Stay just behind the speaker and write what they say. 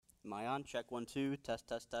Am I on? Check 1, 2. Test,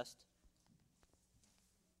 test, test.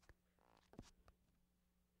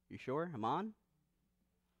 You sure? I'm on?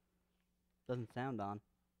 Doesn't sound on.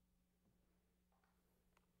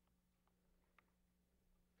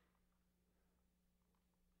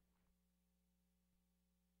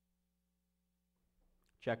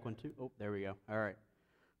 Check 1, 2. Oh, there we go. All right.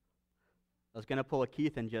 I was going to pull a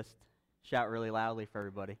Keith and just shout really loudly for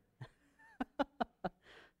everybody.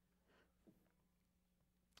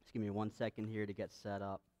 Just give me 1 second here to get set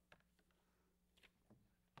up.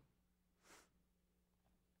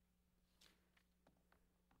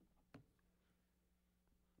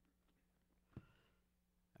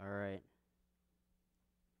 All right.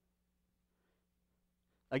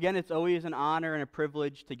 Again, it's always an honor and a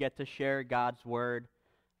privilege to get to share God's word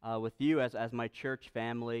with you as my church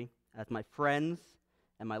family, as my friends,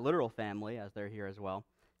 and my literal family, as they're here as well.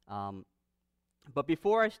 But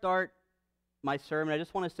before I start my sermon, I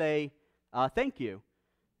just want to say thank you.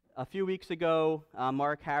 A few weeks ago,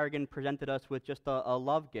 Mark Harrigan presented us with just a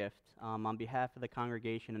love gift on behalf of the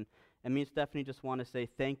congregation, and me and Stephanie just want to say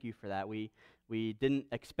thank you for that. We didn't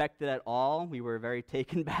expect it at all. We were very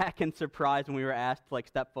taken back and surprised when we were asked to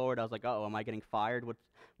step forward. I was like, oh, am I getting fired?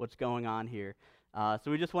 What's going on here?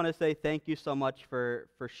 So we just want to say thank you so much for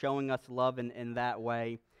showing us love in that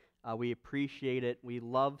way. We appreciate it. We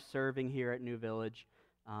love serving here at New Village.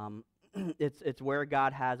 It's where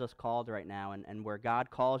God has us called right now, and where God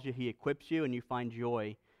calls you, He equips you, and you find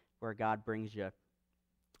joy where God brings you.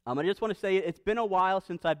 I just want to say it's been a while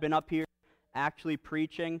since I've been up here actually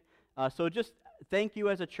preaching, so just thank you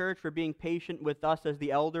as a church for being patient with us as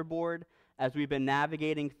the elder board as we've been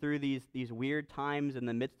navigating through these weird times in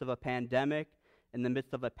the midst of a pandemic, in the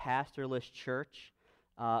midst of a pastorless church.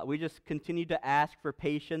 We just continue to ask for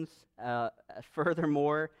patience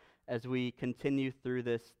furthermore as we continue through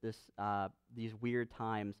these weird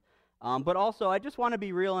times. But also, I just want to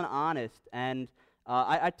be real and honest, and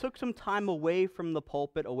I took some time away from the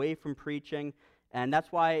pulpit, away from preaching, and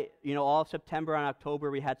that's why, all of September and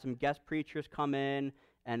October we had some guest preachers come in.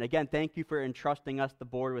 And again, thank you for entrusting us, the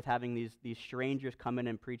board, with having these strangers come in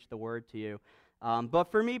and preach the word to you.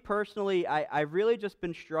 But for me personally, I've really just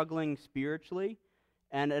been struggling spiritually,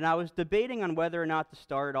 and I was debating on whether or not to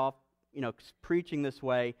start off, preaching this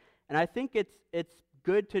way. And I think it's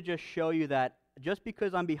good to just show you that just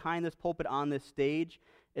because I'm behind this pulpit on this stage,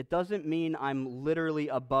 it doesn't mean I'm literally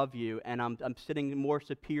above you and I'm sitting more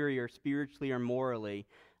superior spiritually or morally.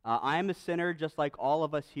 I am a sinner just like all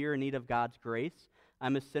of us here in need of God's grace.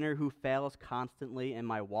 I'm a sinner who fails constantly in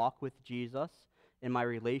my walk with Jesus, in my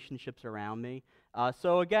relationships around me.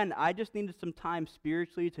 So again, I just needed some time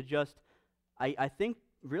spiritually to just, I think,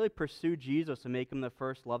 really pursue Jesus and make Him the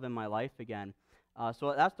first love in my life again.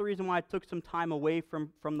 So that's the reason why I took some time away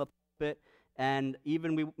from the pulpit. And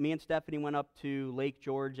even me and Stephanie went up to Lake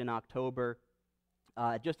George in October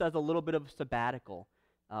just as a little bit of a sabbatical.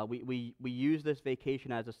 We use this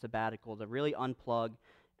vacation as a sabbatical to really unplug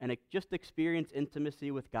and just experience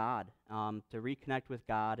intimacy with God, to reconnect with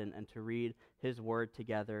God and to read His Word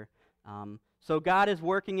together. So God is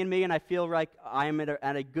working in me, and I feel like I am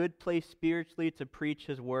at a good place spiritually to preach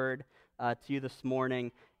His Word to you this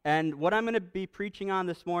morning. And what I'm going to be preaching on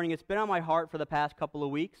this morning, it's been on my heart for the past couple of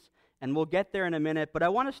weeks, and we'll get there in a minute, but I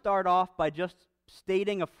want to start off by just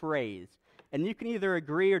stating a phrase, and you can either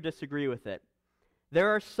agree or disagree with it. There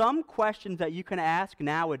are some questions that you can ask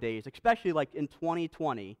nowadays, especially like in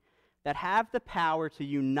 2020, that have the power to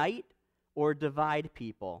unite or divide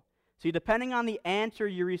people. See, depending on the answer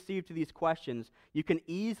you receive to these questions, you can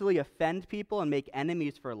easily offend people and make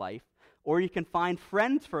enemies for life, or you can find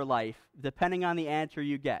friends for life, depending on the answer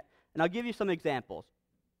you get. And I'll give you some examples.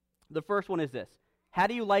 The first one is this. How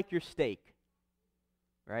do you like your steak?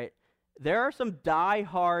 Right? There are some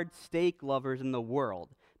die-hard steak lovers in the world.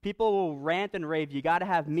 People will rant and rave, you got to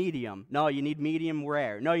have medium. No, you need medium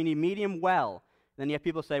rare. No, you need medium well. Then you have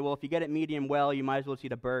people say, well, if you get it medium well, you might as well just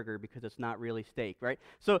eat a burger because it's not really steak, right?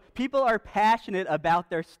 So people are passionate about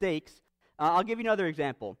their steaks. I'll give you another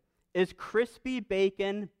example. Is crispy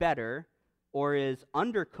bacon better or is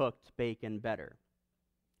undercooked bacon better?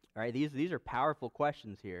 All right, these are powerful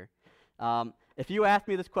questions here. If you asked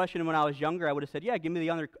me this question when I was younger, I would have said, yeah, give me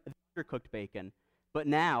the undercooked bacon. But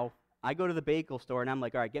now, I go to the bagel store and I'm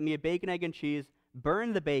like, all right, get me a bacon, egg, and cheese,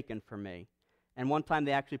 burn the bacon for me. And one time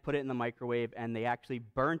they actually put it in the microwave and they actually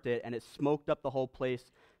burnt it and it smoked up the whole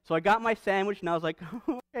place. So I got my sandwich and I was like,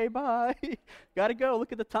 okay, bye. Gotta go,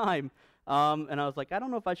 look at the time. And I was like, I don't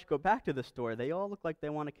know if I should go back to the store. They all look like they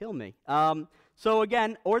want to kill me. So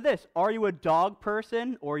again, or this, are you a dog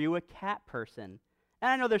person or are you a cat person? And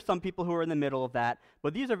I know there's some people who are in the middle of that,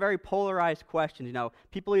 but these are very polarized questions. You know,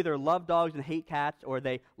 people either love dogs and hate cats, or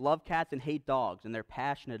they love cats and hate dogs, and they're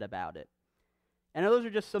passionate about it. And those are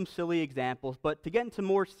just some silly examples, but to get into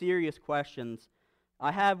more serious questions,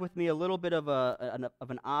 I have with me a little bit of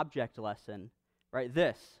an object lesson, right?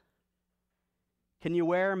 This. Can you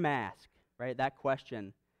wear a mask, right? That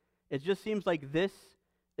question. It just seems like this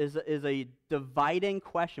is a dividing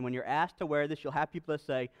question. When you're asked to wear this, you'll have people that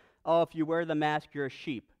say, oh, if you wear the mask, you're a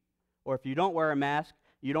sheep. Or if you don't wear a mask,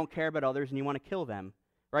 you don't care about others and you want to kill them,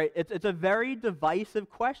 right? It's a very divisive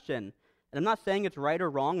question. And I'm not saying it's right or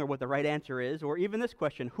wrong or what the right answer is, or even this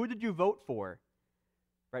question, who did you vote for?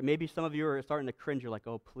 Right? Maybe some of you are starting to cringe. You're like,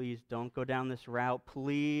 oh, please don't go down this route.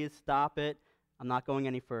 Please stop it. I'm not going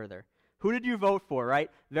any further. Who did you vote for, right?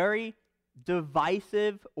 Very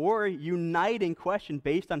divisive or uniting question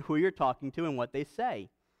based on who you're talking to and what they say.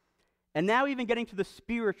 And now even getting to the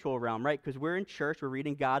spiritual realm, right? Because we're in church, we're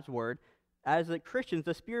reading God's word. As Christians,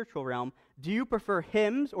 the spiritual realm, do you prefer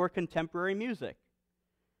hymns or contemporary music?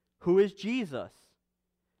 Who is Jesus?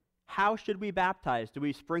 How should we baptize? Do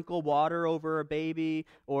we sprinkle water over a baby?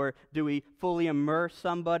 Or do we fully immerse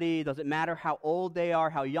somebody? Does it matter how old they are,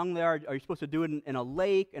 how young they are? Are you supposed to do it in a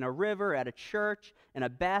lake, in a river, at a church, in a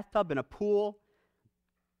bathtub, in a pool?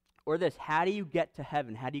 Or this, how do you get to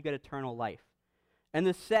heaven? How do you get eternal life? And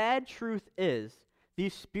the sad truth is,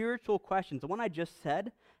 these spiritual questions, the one I just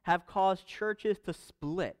said, have caused churches to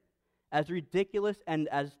split. As ridiculous and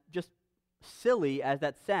as just silly as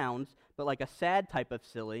that sounds, but like a sad type of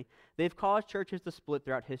silly, they've caused churches to split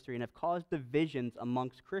throughout history and have caused divisions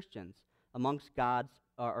amongst Christians, amongst God's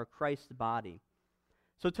or Christ's body.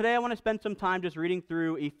 So today I want to spend some time just reading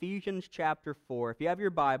through Ephesians chapter 4. If you have your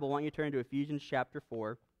Bible, I want you to turn to Ephesians chapter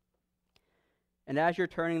 4. And as you're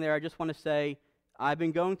turning there, I just want to say, I've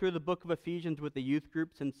been going through the book of Ephesians with the youth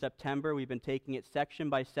group since September. We've been taking it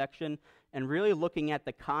section by section and really looking at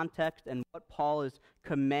the context and what Paul is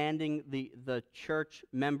commanding the church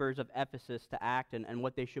members of Ephesus to act and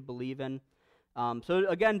what they should believe in. So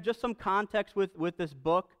again, just some context with this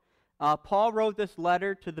book. Paul wrote this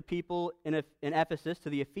letter to the people in Ephesus,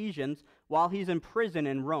 to the Ephesians, while he's in prison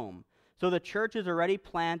in Rome. So the church is already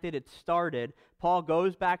planted, it's started. Paul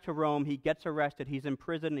goes back to Rome, he gets arrested, he's in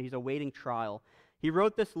prison, he's awaiting trial. He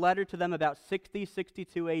wrote this letter to them about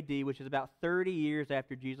 62 AD, which is about 30 years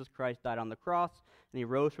after Jesus Christ died on the cross, and he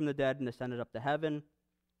rose from the dead and ascended up to heaven.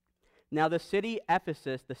 Now the city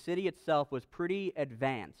Ephesus, the city itself, was pretty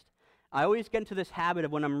advanced. I always get into this habit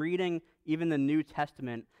of when I'm reading even the New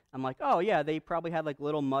Testament, I'm like, oh yeah, they probably had like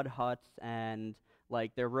little mud huts and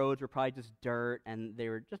like their roads were probably just dirt and they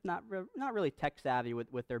were just not really tech savvy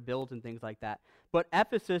with their builds and things like that. But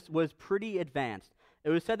Ephesus was pretty advanced. It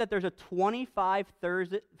was said that there's a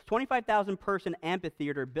 25,000 person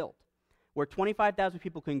amphitheater built where 25,000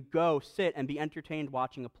 people can go sit and be entertained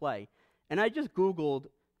watching a play. And I just Googled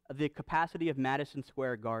the capacity of Madison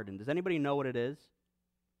Square Garden. Does anybody know what it is?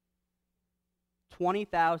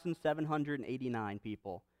 20,789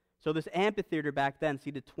 people. So this amphitheater back then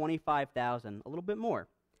seated 25,000, a little bit more.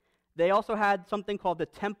 They also had something called the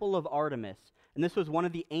Temple of Artemis, and this was one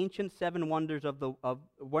of the ancient seven wonders of the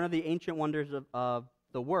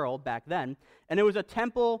world back then. And it was a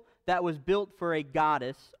temple that was built for a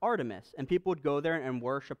goddess, Artemis, and people would go there and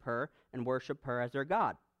worship her as their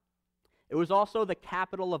god. It was also the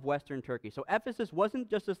capital of Western Turkey. So Ephesus wasn't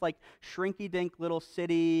just this like shrinky-dink little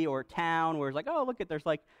city or town where it's like, oh, there's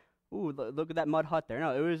like, ooh, look at that mud hut there.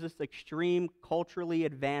 No, it was this extreme, culturally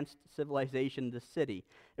advanced civilization, the city.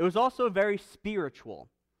 It was also very spiritual.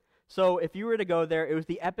 So if you were to go there, it was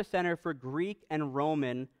the epicenter for Greek and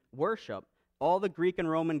Roman worship. All the Greek and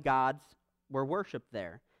Roman gods were worshipped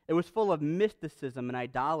there. It was full of mysticism and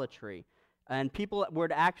idolatry. And people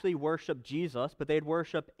would actually worship Jesus, but they'd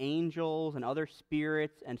worship angels and other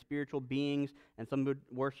spirits and spiritual beings, and some would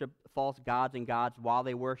worship false gods and gods while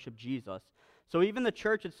they worshiped Jesus. So even the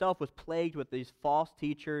church itself was plagued with these false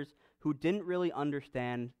teachers who didn't really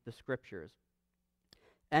understand the scriptures.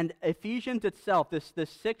 And Ephesians itself, this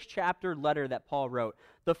 6-chapter letter that Paul wrote,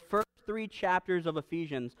 the first 3 chapters of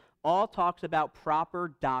Ephesians all talks about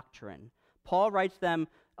proper doctrine. Paul writes to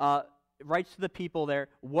the people there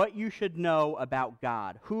what you should know about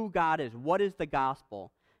God, who God is, what is the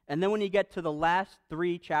gospel. And then when you get to the last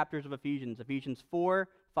 3 chapters of Ephesians, Ephesians 4,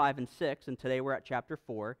 5, and 6, and today we're at chapter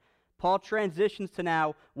 4, Paul transitions to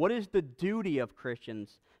now, what is the duty of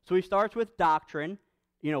Christians? So he starts with doctrine,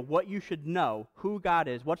 what you should know, who God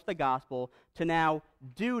is, what's the gospel, to now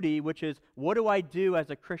duty, which is, what do I do as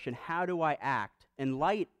a Christian? How do I act in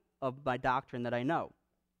light of my doctrine that I know?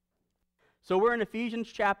 So we're in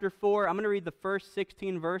Ephesians chapter 4. I'm going to read the first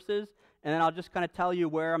 16 verses, and then I'll just kind of tell you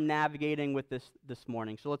where I'm navigating with this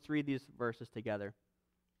morning. So let's read these verses together.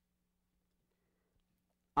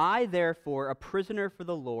 I, therefore, a prisoner for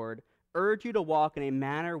the Lord, urge you to walk in a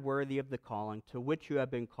manner worthy of the calling to which you have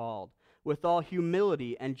been called, with all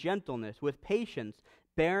humility and gentleness, with patience,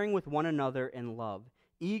 bearing with one another in love,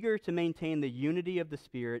 eager to maintain the unity of the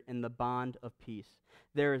Spirit in the bond of peace.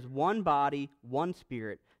 There is one body, one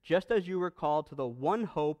Spirit, just as you were called to the one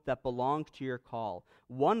hope that belongs to your call,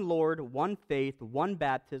 one Lord, one faith, one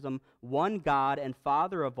baptism, one God and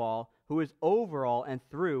Father of all, who is over all and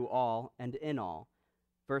through all and in all.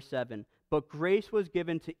 Verse 7, but grace was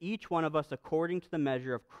given to each one of us according to the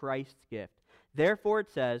measure of Christ's gift. Therefore it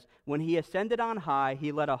says, when he ascended on high,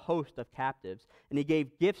 he led a host of captives, and he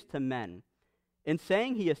gave gifts to men. In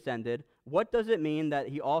saying he ascended, what does it mean that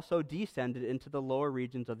he also descended into the lower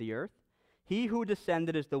regions of the earth? He who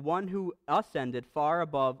descended is the one who ascended far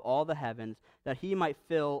above all the heavens, that he might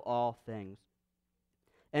fill all things.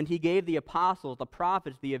 And he gave the apostles, the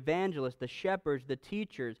prophets, the evangelists, the shepherds, the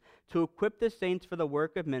teachers, to equip the saints for the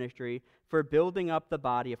work of ministry, for building up the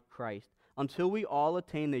body of Christ, until we all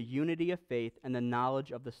attain the unity of faith and the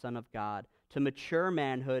knowledge of the Son of God, to mature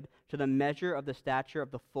manhood, to the measure of the stature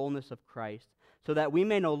of the fullness of Christ, so that we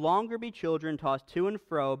may no longer be children tossed to and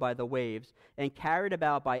fro by the waves, and carried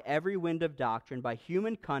about by every wind of doctrine, by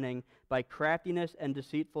human cunning, by craftiness and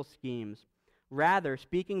deceitful schemes. Rather,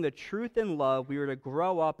 speaking the truth in love, we are to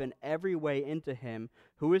grow up in every way into him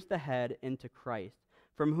who is the head, into Christ,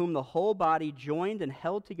 from whom the whole body, joined and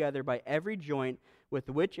held together by every joint with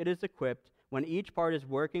which it is equipped, when each part is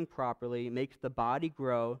working properly, makes the body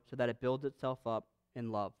grow so that it builds itself up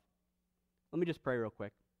in love. Let me just pray real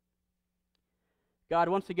quick. God,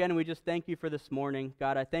 once again, we just thank you for this morning.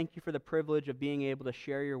 God, I thank you for the privilege of being able to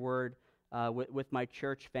share your word with my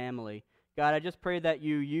church family. God, I just pray that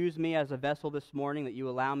you use me as a vessel this morning, that you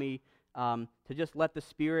allow me to just let the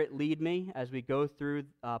Spirit lead me as we go through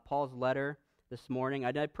Paul's letter this morning.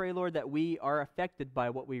 I pray, Lord, that we are affected by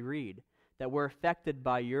what we read, that we're affected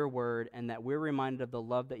by your word, and that we're reminded of the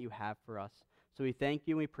love that you have for us. So we thank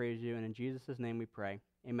you and we praise you, and in Jesus' name we pray.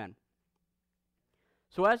 Amen.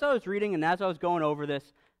 So as I was reading and as I was going over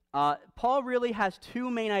this, Paul really has two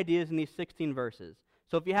main ideas in these 16 verses.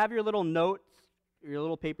 So if you have your little notes, your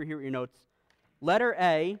little paper here with your notes, letter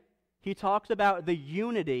A, he talks about the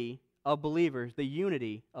unity of believers, the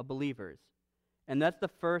unity of believers. And that's the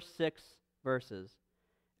first 6 verses.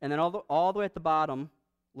 And then all the way at the bottom,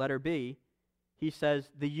 letter B, he says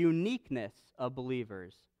the uniqueness of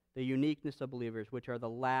believers, which are the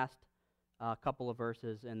last couple of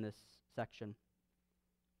verses in this section.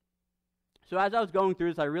 So as I was going through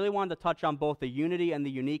this, I really wanted to touch on both the unity and the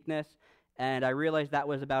uniqueness, and I realized that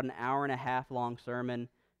was about an hour and a half long sermon,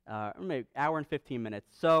 maybe hour and 15 minutes.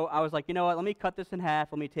 So I was like, you know what, let me cut this in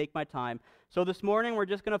half, let me take my time. So this morning we're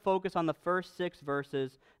just going to focus on the first 6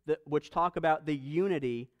 verses which talk about the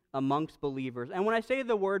unity amongst believers. And when I say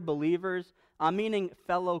the word believers, I'm meaning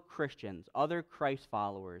fellow Christians, other Christ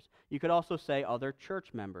followers. You could also say other church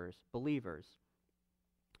members, believers.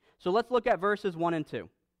 So let's look at verses 1 and 2.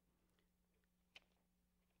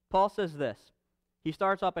 Paul says this. He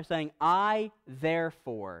starts off by saying, I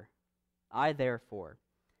therefore.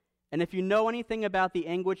 And if you know anything about the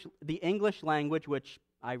English language, which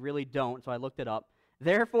I really don't, so I looked it up,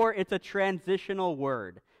 therefore it's a transitional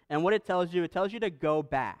word. And what it tells you to go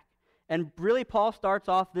back. And really Paul starts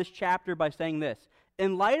off this chapter by saying this.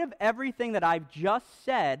 In light of everything that I've just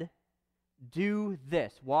said, do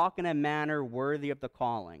this. Walk in a manner worthy of the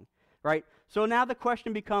calling. Right? So now the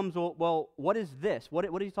question becomes, well, what is this? What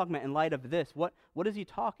is he talking about in light of this? What is he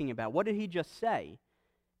talking about? What did he just say?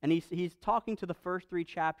 And he's talking to the first 3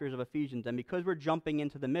 chapters of Ephesians, and because we're jumping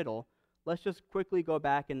into the middle, let's just quickly go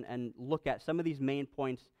back and look at some of these main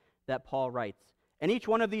points that Paul writes. And each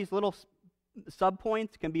one of these little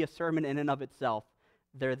subpoints can be a sermon in and of itself.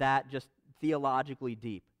 They're that just theologically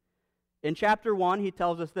deep. In chapter 1, he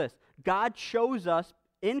tells us this. God chose us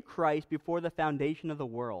in Christ before the foundation of the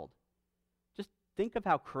world. Just think of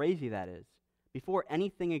how crazy that is. Before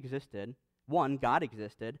anything existed, God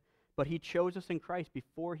existed, but he chose us in Christ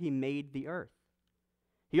before he made the earth.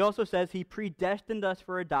 He also says he predestined us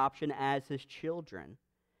for adoption as his children.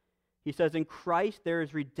 He says in Christ there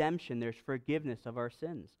is redemption, there's forgiveness of our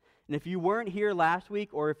sins. And if you weren't here last week,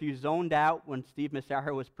 or if you zoned out when Steve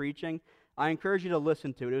Massaro was preaching, I encourage you to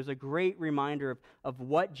listen to it. It was a great reminder of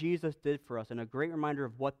what Jesus did for us, and a great reminder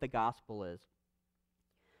of what the gospel is.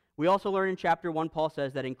 We also learn in chapter 1, Paul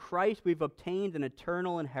says that in Christ we've obtained an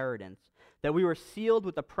eternal inheritance, that we were sealed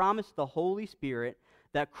with the promise of the Holy Spirit,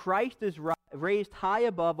 that Christ is raised high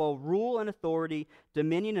above all rule and authority,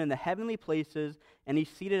 dominion in the heavenly places, and he's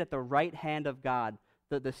seated at the right hand of God,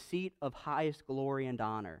 the seat of highest glory and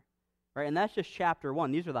honor. Right? And that's just chapter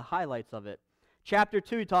 1. These are the highlights of it. Chapter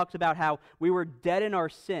 2 talks about how we were dead in our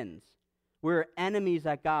sins. We were enemies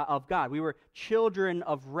of God. We were children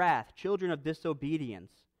of wrath, children of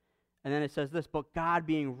disobedience. And then it says this, but God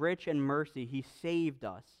being rich in mercy, he saved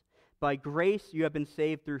us. By grace you have been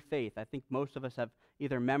saved through faith. I think most of us have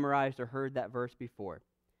either memorized or heard that verse before.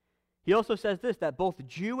 He also says this, that both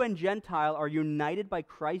Jew and Gentile are united by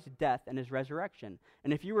Christ's death and his resurrection.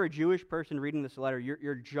 And if you were a Jewish person reading this letter,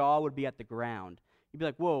 your jaw would be at the ground. You'd be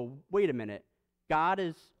like, whoa, wait a minute.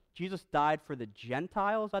 Jesus died for the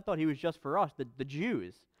Gentiles? I thought he was just for us, the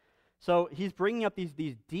Jews. So he's bringing up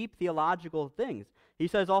these deep theological things. He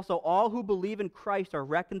says also, all who believe in Christ are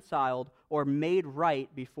reconciled or made right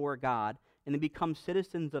before God, and they become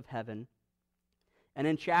citizens of heaven. And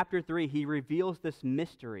in chapter 3, he reveals this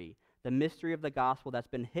mystery, the mystery of the gospel that's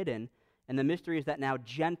been hidden, and the mystery is that now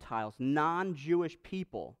Gentiles, non-Jewish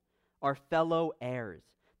people, are fellow heirs.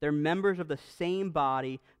 They're members of the same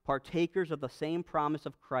body, partakers of the same promise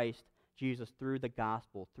of Christ, Jesus, through the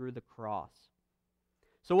gospel, through the cross.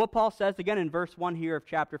 So what Paul says, again, in verse 1 here of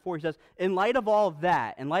chapter 4, he says, in light of all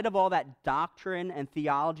that, in light of all that doctrine and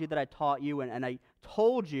theology that I taught you and I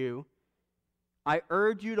told you, I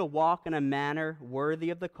urge you to walk in a manner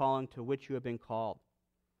worthy of the calling to which you have been called.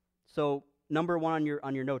 So, number 1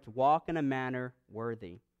 on your notes, walk in a manner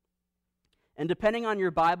worthy. And depending on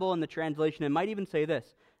your Bible and the translation, it might even say this,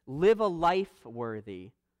 live a life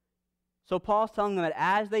worthy. So Paul's telling them that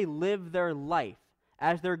as they live their life,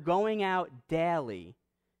 as they're going out daily,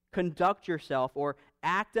 conduct yourself or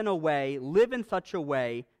act in a way, live in such a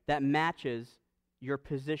way that matches your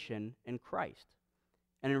position in Christ.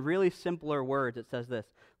 And in really simpler words, it says this,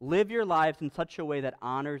 live your lives in such a way that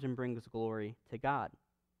honors and brings glory to God.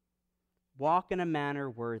 Walk in a manner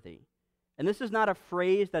worthy. And this is not a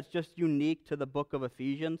phrase that's just unique to the book of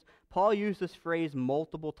Ephesians. Paul used this phrase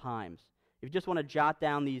multiple times. If you just want to jot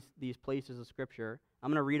down these places of Scripture, I'm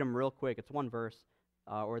going to read them real quick. It's one verse,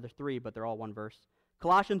 or there's 3, but they're all one verse.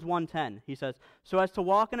 Colossians 1:10, he says, so as to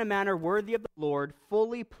walk in a manner worthy of the Lord,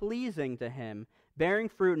 fully pleasing to him, bearing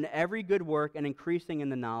fruit in every good work and increasing in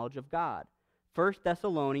the knowledge of God. 1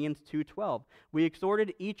 Thessalonians 2:12, we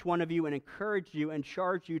exhorted each one of you and encouraged you and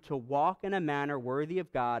charged you to walk in a manner worthy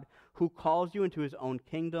of God, who calls you into his own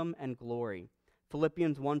kingdom and glory.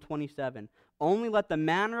 Philippians 1:27, only let the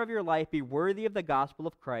manner of your life be worthy of the gospel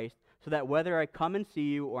of Christ, so that whether I come and see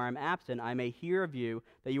you or am absent, I may hear of you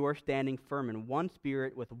that you are standing firm in one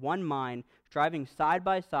spirit, with one mind, striving side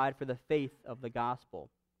by side for the faith of the gospel.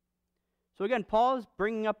 So again, Paul is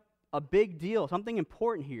bringing up a big deal, something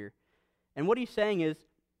important here. And what he's saying is,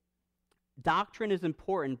 doctrine is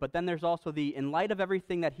important, but then there's also in light of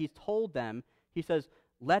everything that he's told them, he says,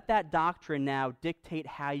 let that doctrine now dictate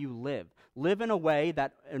how you live. Live in a way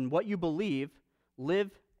that, in what you believe, live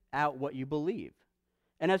out what you believe.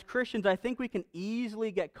 And as Christians, I think we can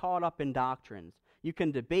easily get caught up in doctrines. You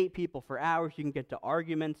can debate people for hours, you can get to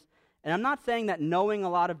arguments. And I'm not saying that knowing a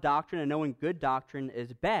lot of doctrine and knowing good doctrine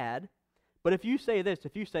is bad, but if you say this,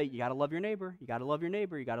 if you say, you got to love your neighbor, you got to love your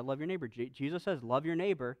neighbor, you got to love your neighbor, Jesus says, love your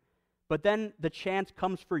neighbor, but then the chance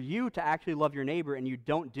comes for you to actually love your neighbor and you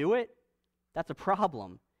don't do it, that's a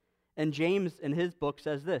problem. And James, in his book,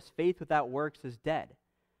 says this, faith without works is dead.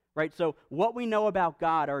 Right? So what we know about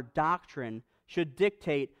God, our doctrine, should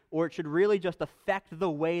dictate, or it should really just affect the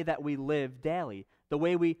way that we live daily, the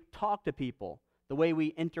way we talk to people, the way we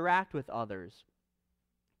interact with others.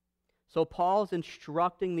 So Paul's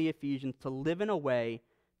instructing the Ephesians to live in a way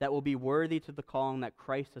that will be worthy to the calling that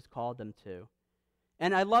Christ has called them to.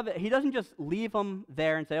 And I love it. He doesn't just leave them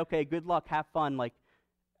there and say, okay, good luck, have fun, like,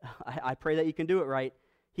 I pray that you can do it right.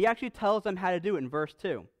 He actually tells them how to do it in verse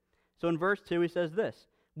 2. So in verse 2 he says this,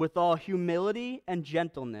 with all humility and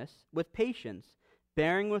gentleness, with patience,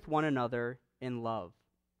 bearing with one another in love.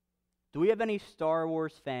 Do we have any Star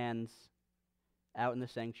Wars fans out in the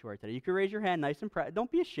sanctuary today? You can raise your hand nice and proud.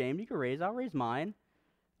 Don't be ashamed. You can raise. I'll raise mine.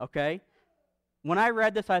 Okay? When I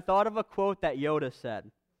read this, I thought of a quote that Yoda said.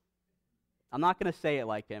 I'm not going to say it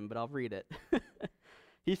like him, but I'll read it.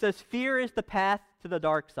 He says, fear is the path to the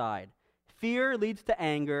dark side. Fear leads to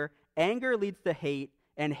anger. Anger leads to hate.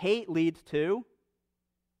 And hate leads to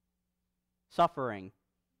suffering.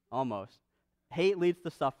 Almost. Hate leads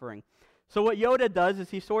to suffering. So what Yoda does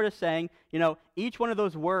is he's sort of saying, each one of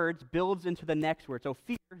those words builds into the next word. So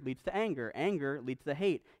fear leads to anger. Anger leads to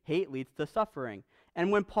hate. Hate leads to suffering.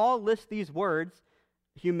 And when Paul lists these words,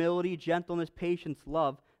 humility, gentleness, patience,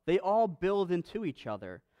 love, they all build into each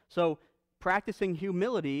other. So practicing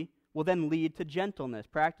humility will then lead to gentleness.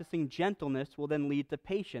 Practicing gentleness will then lead to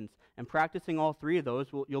patience. And practicing all three of those,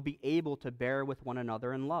 you'll be able to bear with one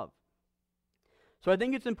another in love. So I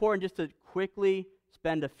think it's important just to quickly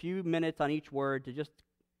spend a few minutes on each word to just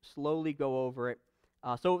slowly go over it.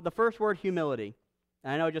 So the first word, humility.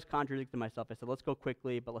 And I know I just contradicted myself. I said, let's go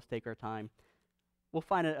quickly, but let's take our time. We'll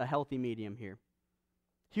find a healthy medium here.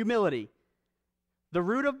 Humility. The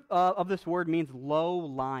root of this word means low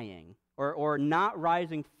lying, or not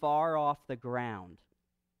rising far off the ground.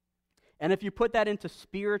 And if you put that into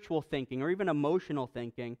spiritual thinking or even emotional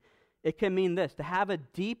thinking, it can mean this: to have a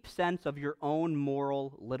deep sense of your own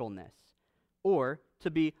moral littleness, or to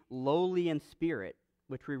be lowly in spirit,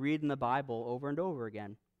 which we read in the Bible over and over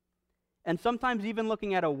again. And sometimes even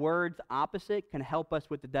looking at a word's opposite can help us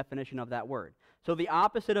with the definition of that word. So the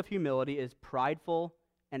opposite of humility is prideful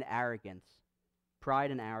and arrogance.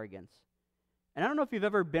 Pride and arrogance. And I don't know if you've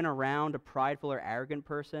ever been around a prideful or arrogant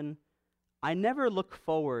person. I never look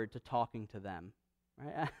forward to talking to them.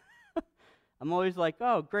 Right? I'm always like,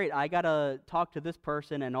 oh, great, I got to talk to this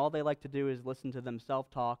person, and all they like to do is listen to themselves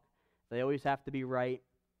talk. They always have to be right.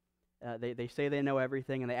 They say they know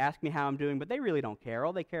everything, and they ask me how I'm doing, but they really don't care.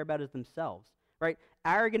 All they care about is themselves. Right?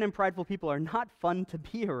 Arrogant and prideful people are not fun to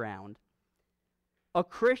be around. A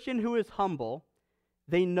Christian who is humble,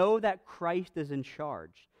 they know that Christ is in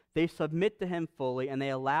charge. They submit to him fully, and they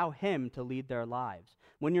allow him to lead their lives.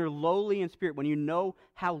 When you're lowly in spirit, when you know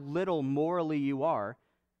how little morally you are,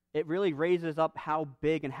 it really raises up how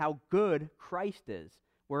big and how good Christ is.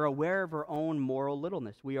 We're aware of our own moral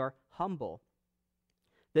littleness. We are humble.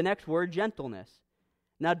 The next word, gentleness.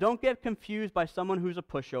 Now, don't get confused by someone who's a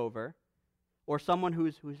pushover or someone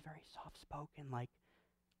who's very soft-spoken, like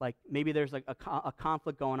maybe there's like a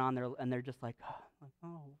conflict going on there, and they're just like,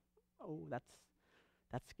 oh,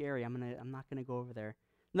 that's scary. I'm not gonna go over there.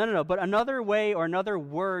 No. But another way or another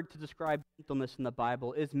word to describe gentleness in the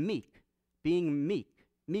Bible is meek, being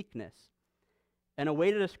meekness. And a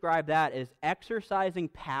way to describe that is exercising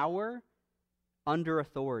power under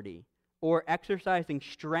authority, or exercising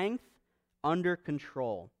strength under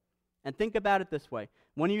control. And think about it this way: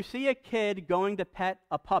 when you see a kid going to pet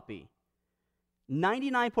a puppy,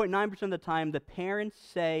 99.9% of the time, the parents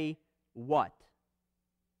say, what?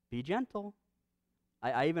 Be gentle.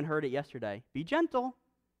 I even heard it yesterday. Be gentle.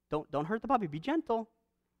 Don't hurt the puppy. Be gentle.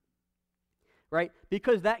 Right?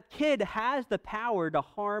 Because that kid has the power to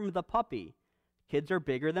harm the puppy. Kids are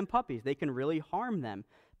bigger than puppies. They can really harm them.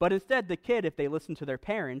 But instead, the kid, if they listen to their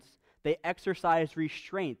parents, they exercise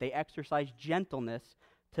restraint. They exercise gentleness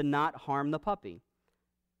to not harm the puppy.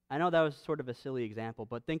 I know that was sort of a silly example,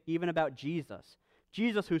 but think even about Jesus.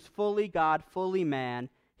 Jesus, who's fully God, fully man,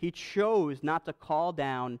 he chose not to call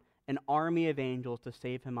down an army of angels to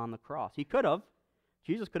save him on the cross. He could have.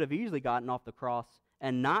 Jesus could have easily gotten off the cross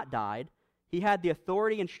and not died. He had the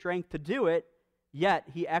authority and strength to do it, yet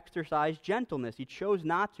he exercised gentleness. He chose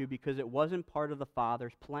not to because it wasn't part of the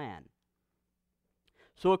Father's plan.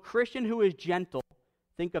 So a Christian who is gentle,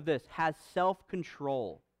 think of this, has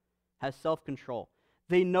self-control.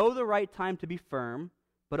 They know the right time to be firm,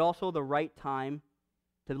 but also the right time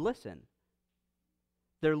to listen.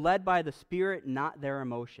 They're led by the Spirit, not their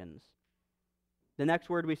emotions. The next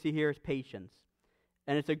word we see here is patience.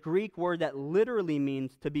 And it's a Greek word that literally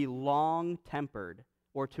means to be long-tempered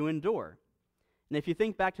or to endure. And if you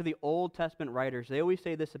think back to the Old Testament writers, they always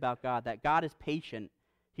say this about God, that God is patient.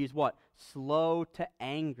 He's what? Slow to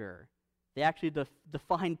anger. They actually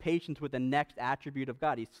define patience with the next attribute of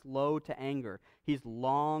God. He's slow to anger. He's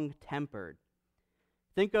long-tempered.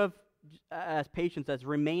 Think of as patience as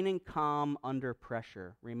remaining calm under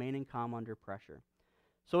pressure. Remaining calm under pressure.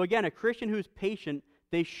 So again, a Christian who's patient,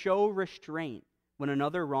 they show restraint when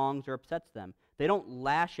another wrongs or upsets them. They don't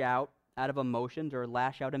lash out of emotions or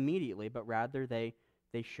lash out immediately, but rather they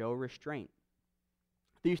show restraint.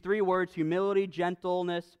 These three words, humility,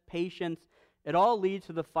 gentleness, patience, it all leads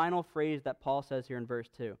to the final phrase that Paul says here in verse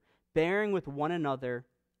 2, bearing with one another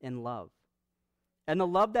in love. And the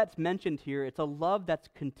love that's mentioned here, it's a love that's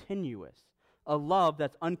continuous, a love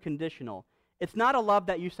that's unconditional. It's not a love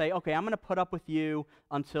that you say, okay, I'm going to put up with you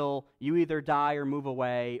until you either die or move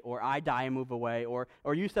away, or I die and move away, or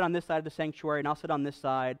you sit on this side of the sanctuary and I'll sit on this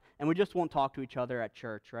side, and we just won't talk to each other at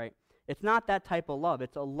church, right? It's not that type of love.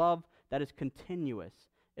 It's a love that is continuous.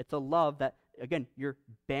 It's a love that, again, you're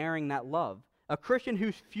bearing that love. A Christian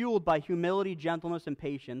who's fueled by humility, gentleness, and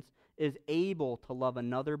patience is able to love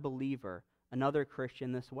another believer, another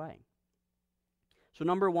Christian this way. So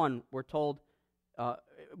number one, we're told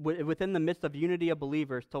within the midst of unity of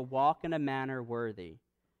believers to walk in a manner worthy,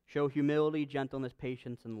 show humility, gentleness,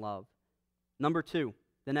 patience, and love. Number two,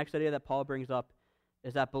 the next idea that Paul brings up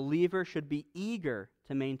is that believers should be eager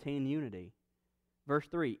to maintain unity. Verse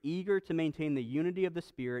 3, eager to maintain the unity of the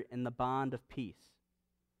Spirit in the bond of peace.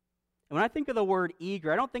 And when I think of the word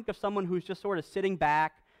eager, I don't think of someone who's just sort of sitting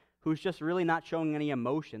back, who's just really not showing any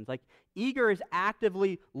emotions. Like, eager is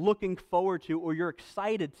actively looking forward to, or you're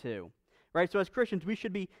excited to, right? So as Christians, we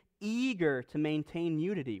should be eager to maintain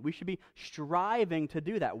unity. We should be striving to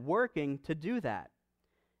do that, working to do that.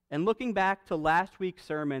 And looking back to last week's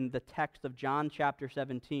sermon, the text of John chapter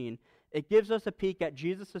 17, it gives us a peek at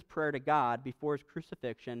Jesus' prayer to God before his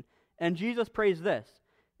crucifixion. And Jesus prays this.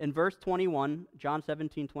 In verse 21, John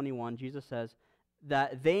 17:21, Jesus says,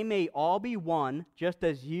 that they may all be one, just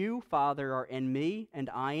as you, Father, are in me and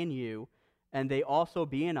I in you, and they also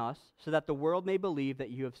be in us, so that the world may believe that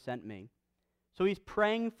you have sent me. So he's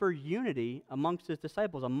praying for unity amongst his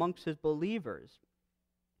disciples, amongst his believers.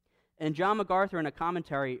 And John MacArthur, in a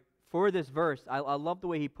commentary for this verse, I love the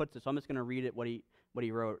way he puts it, so I'm just going to read it, what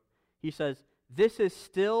he wrote. He says, this is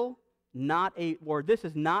not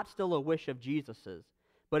still a wish of Jesus's,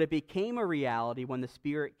 but it became a reality when the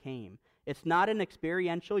Spirit came. It's not an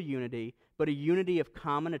experiential unity, but a unity of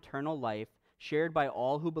common eternal life, shared by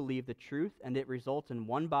all who believe the truth, and it results in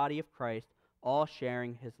one body of Christ, all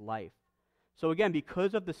sharing his life. So again,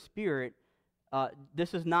 because of the Spirit,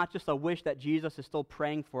 this is not just a wish that Jesus is still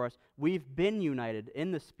praying for us. We've been united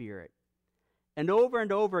in the Spirit. And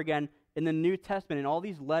over again, in the New Testament, in all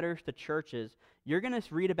these letters to churches, you're going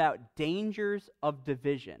to read about dangers of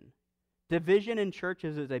division. Division in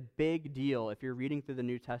churches is a big deal if you're reading through the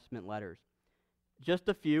New Testament letters. Just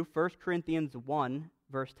a few. 1 Corinthians 1,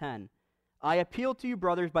 verse 10. I appeal to you,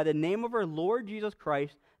 brothers, by the name of our Lord Jesus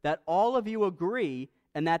Christ, that all of you agree,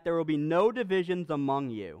 and that there will be no divisions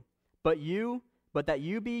among you, but that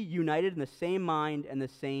you be united in the same mind and the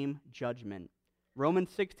same judgment. Romans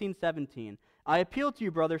 16:17. I appeal to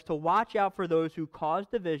you, brothers, to watch out for those who cause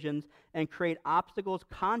divisions and create obstacles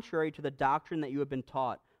contrary to the doctrine that you have been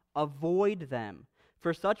taught. Avoid them,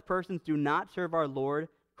 for such persons do not serve our Lord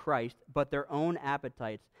Christ, but their own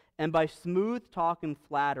appetites, and by smooth talk and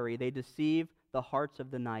flattery they deceive the hearts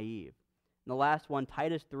of the naive. And the last one,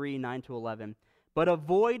 Titus 3:9-11. But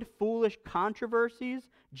avoid foolish controversies,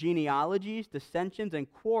 genealogies, dissensions,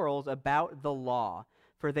 and quarrels about the law,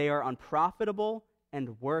 for they are unprofitable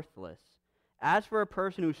and worthless. As for a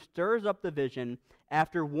person who stirs up division,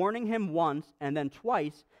 after warning him once and then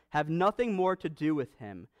twice, have nothing more to do with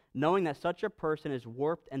him, knowing that such a person is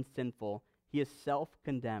warped and sinful. He is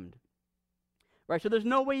self-condemned. Right, so there's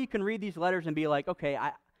no way you can read these letters and be like, okay,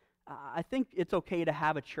 I think it's okay to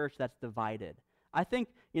have a church that's divided. I think,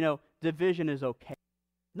 division is okay.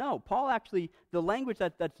 No, Paul actually, the language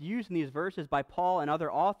that's used in these verses by Paul and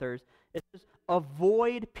other authors is just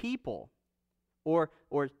avoid people or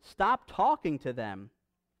stop talking to them.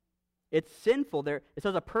 It's sinful. It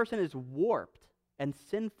says a person is warped and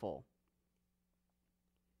sinful.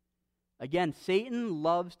 Again, Satan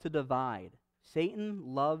loves to divide. Satan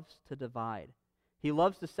loves to divide. He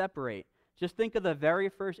loves to separate. Just think of the very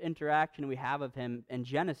first interaction we have of him in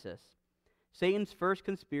Genesis. Satan's first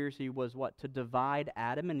conspiracy was what? To divide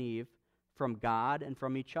Adam and Eve from God and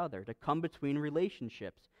from each other, to come between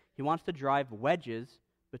relationships. He wants to drive wedges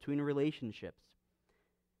between relationships.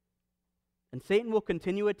 And Satan will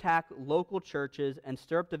continue to attack local churches and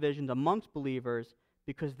stir up divisions amongst believers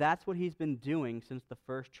because that's what he's been doing since the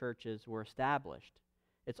first churches were established.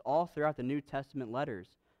 It's all throughout the New Testament letters.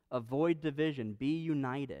 Avoid division. Be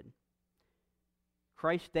united.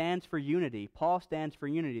 Christ stands for unity. Paul stands for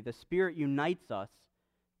unity. The Spirit unites us,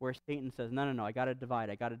 where Satan says, no, I got to divide,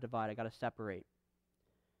 I got to separate.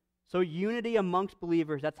 So unity amongst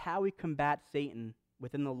believers, that's how we combat Satan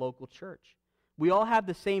within the local church. We all have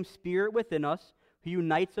the same Spirit within us who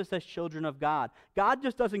unites us as children of God. God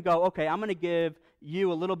just doesn't go, okay, I'm going to give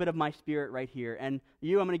you a little bit of my Spirit right here, and I'm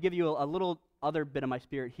going to give you a little other bit of my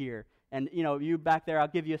Spirit here, and you back there, I'll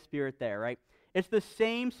give you a Spirit there, right? It's the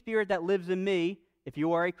same Spirit that lives in me, if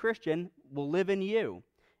you are a Christian, will live in you.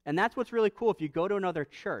 And that's what's really cool. If you go to another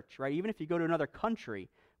church, right, even if you go to another country,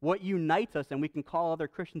 what unites us, and we can call other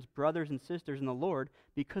Christians brothers and sisters in the Lord,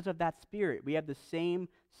 because of that Spirit. We have the same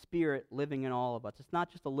Spirit living in all of us. It's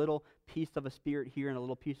not just a little piece of a Spirit here and a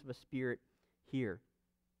little piece of a Spirit here.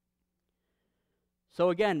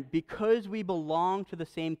 So again, because we belong to the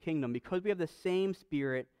same kingdom, because we have the same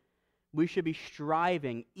Spirit, we should be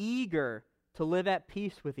striving, eager to live at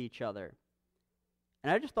peace with each other.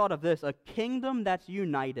 And I just thought of this, a kingdom that's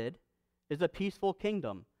united is a peaceful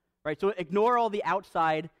kingdom, right? So ignore all the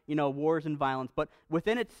outside, wars and violence, but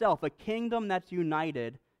within itself, a kingdom that's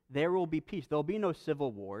united, there will be peace. There will be no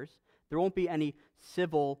civil wars. There won't be any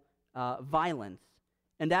civil violence.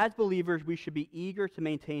 And as believers, we should be eager to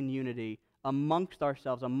maintain unity amongst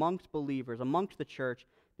ourselves, amongst believers, amongst the church,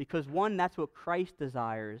 because one, that's what Christ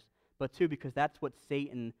desires, but two, because that's what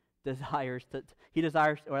Satan desires he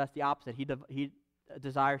desires, or that's the opposite, he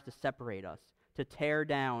desires to separate us, to tear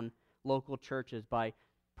down local churches by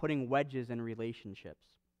putting wedges in relationships.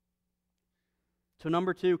 So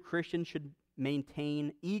number two, Christians should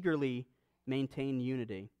eagerly maintain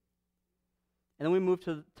unity. And then we move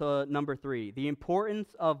to number three, the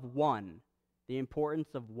importance of one. The importance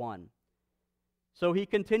of one. So he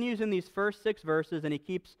continues in these first 6 verses, and he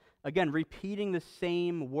keeps, again, repeating the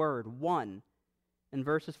same word, one, in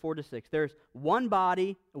verses 4 to 6. There's one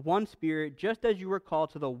body, one Spirit, just as you were called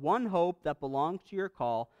to the one hope that belongs to your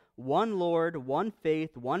call, one Lord, one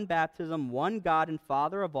faith, one baptism, one God and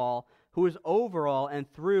Father of all, who is over all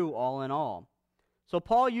and through all in all. So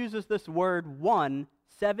Paul uses this word one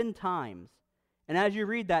 7 times. And as you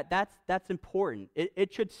read that, that's important.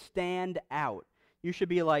 It should stand out. You should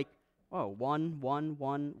be like, oh, one.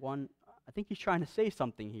 I think he's trying to say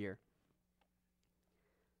something here.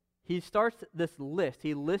 He starts this list.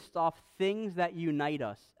 He lists off things that unite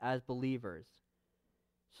us as believers.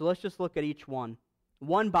 So let's just look at each one.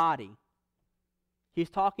 One body. He's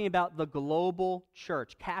talking about the global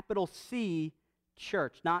church, capital C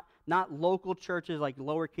church, not local churches like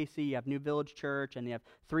lowercase c. You have New Village Church and you have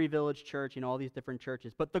Three Village Church, all these different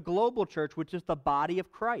churches. But the global church, which is the body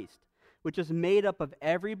of Christ, which is made up of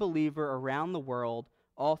every believer around the world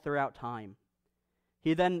all throughout time.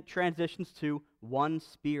 He then transitions to one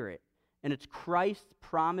Spirit, and it's Christ's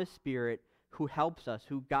promised Spirit who helps us,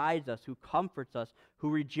 who guides us, who comforts us, who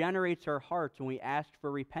regenerates our hearts when we ask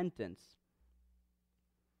for repentance.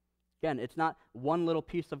 Again, it's not one little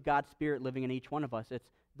piece of God's Spirit living in each one of us. It's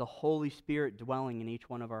the Holy Spirit dwelling in each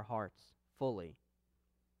one of our hearts fully.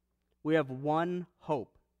 We have one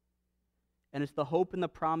hope, and it's the hope and the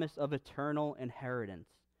promise of eternal inheritance.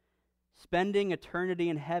 Spending eternity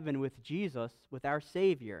in heaven with Jesus, with our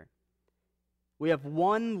Savior. We have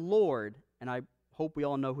one Lord, and I hope we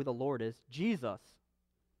all know who the Lord is, Jesus.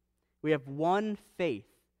 We have one faith,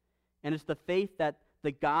 and it's the faith that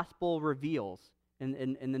the gospel reveals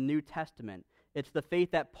in the New Testament. It's the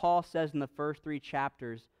faith that Paul says in the first 3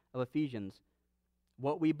 chapters of Ephesians,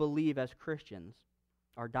 what we believe as Christians,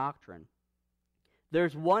 our doctrine.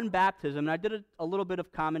 There's one baptism, and I did a little bit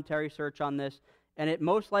of commentary search on this, and it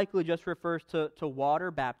most likely just refers to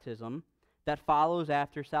water baptism that follows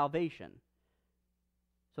after salvation.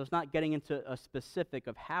 So it's not getting into a specific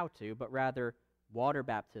of how to, but rather water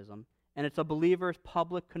baptism. And it's a believer's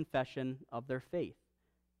public confession of their faith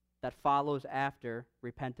that follows after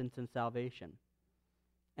repentance and salvation.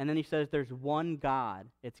 And then he says there's one God.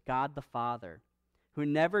 It's God the Father, who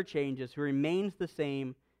never changes, who remains the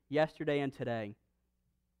same yesterday and today.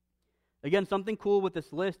 Again, something cool with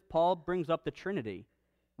this list, Paul brings up the Trinity.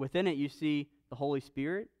 Within it, you see the Holy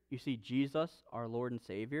Spirit, you see Jesus, our Lord and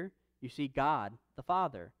Savior, you see God, the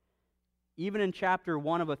Father. Even in chapter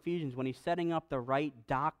 1 of Ephesians, when he's setting up the right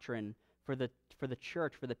doctrine for the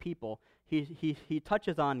church, for the people, he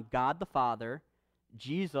touches on God the Father,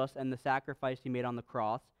 Jesus and the sacrifice he made on the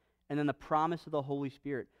cross, and then the promise of the Holy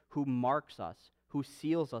Spirit, who marks us, who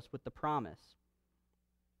seals us with the promise.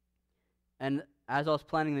 And as I was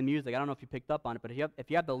planning the music, I don't know if you picked up on it, but if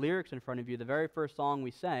you have the lyrics in front of you, the very first song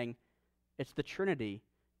we sang, it's the Trinity,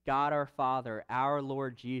 God our Father, our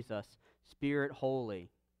Lord Jesus, Spirit Holy.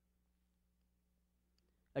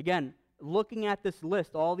 Again, looking at this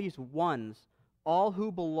list, all these ones, all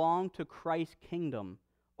who belong to Christ's kingdom,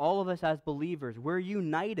 all of us as believers, we're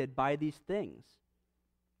united by these things.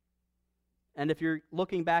 And if you're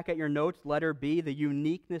looking back at your notes, letter B, the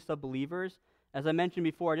uniqueness of believers, as I mentioned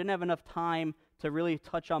before, I didn't have enough time to really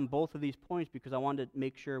touch on both of these points because I wanted to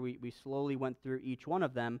make sure we slowly went through each one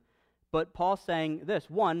of them. But Paul's saying this,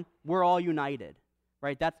 one, we're all united,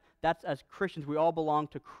 right? That's as Christians, we all belong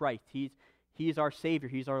to Christ. He's our Savior,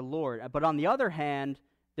 He's our Lord. But on the other hand,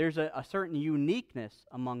 there's a certain uniqueness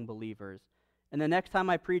among believers. And the next time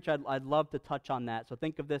I preach, I'd love to touch on that. So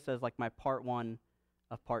think of this as like my part 1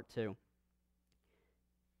 of part 2.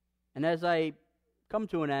 And as I come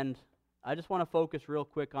to an end, I just want to focus real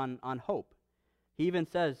quick on hope. He even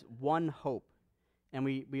says one hope. And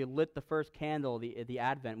we lit the first candle, the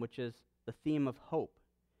Advent, which is the theme of hope.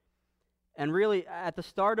 And really, at the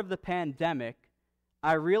start of the pandemic,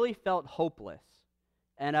 I really felt hopeless.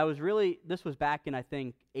 And this was back in, I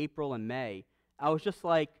think, April and May. I was just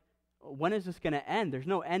like, when is this going to end? There's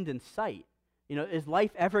no end in sight. Is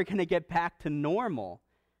life ever going to get back to normal?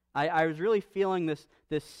 I was really feeling this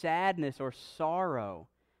sadness or sorrow.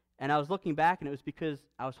 And I was looking back, and it was because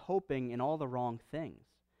I was hoping in all the wrong things.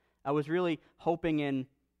 I was really hoping in,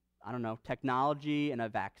 technology and a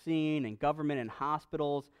vaccine and government and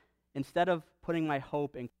hospitals instead of putting my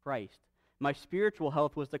hope in Christ. My spiritual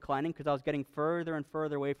health was declining because I was getting further and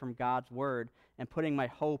further away from God's word and putting my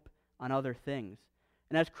hope on other things.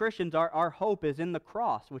 And as Christians, our hope is in the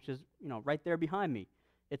cross, which is, right there behind me.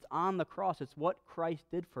 It's on the cross. It's what Christ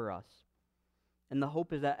did for us. And the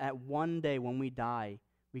hope is that at one day when we die,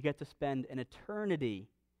 we get to spend an eternity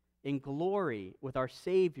in glory with our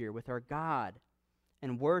Savior, with our God,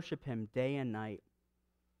 and worship Him day and night.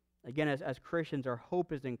 Again, as Christians, our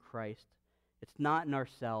hope is in Christ. It's not in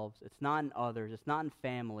ourselves. It's not in others. It's not in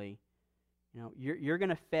family. You're going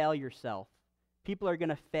to fail yourself. People are going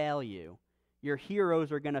to fail you. Your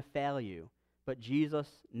heroes are going to fail you. But Jesus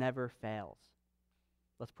never fails.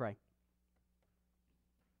 Let's pray.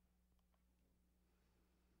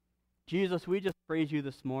 Jesus, we just praise you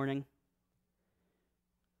this morning.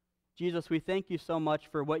 Jesus, we thank you so much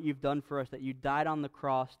for what you've done for us, that you died on the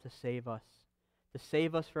cross to save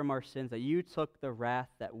us from our sins, that you took the wrath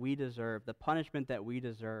that we deserve, the punishment that we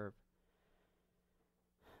deserve.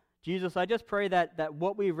 Jesus, I just pray that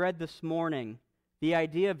what we read this morning, the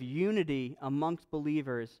idea of unity amongst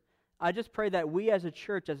believers, I just pray that we as a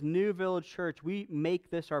church, as New Village Church, we make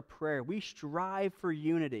this our prayer. We strive for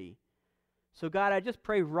unity. So God, I just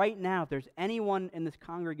pray right now, if there's anyone in this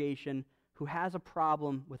congregation who has a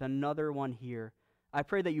problem with another one here, I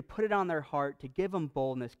pray that you put it on their heart to give them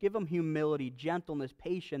boldness, give them humility, gentleness,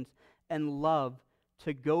 patience, and love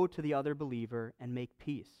to go to the other believer and make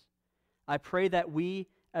peace. I pray that we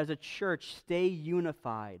as a church stay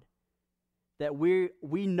unified, that we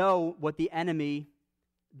know what the enemy's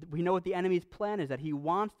plan is, that he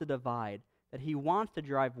wants to divide, that he wants to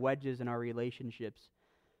drive wedges in our relationships.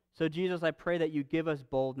 So Jesus, I pray that you give us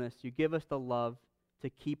boldness, you give us the love to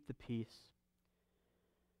keep the peace.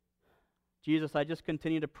 Jesus, I just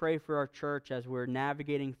continue to pray for our church as we're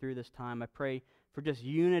navigating through this time. I pray for just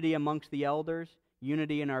unity amongst the elders,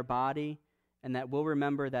 unity in our body, and that we'll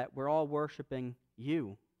remember that we're all worshiping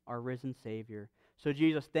you, our risen Savior. So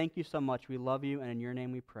Jesus, thank you so much. We love you, and in your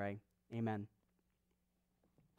name we pray. Amen.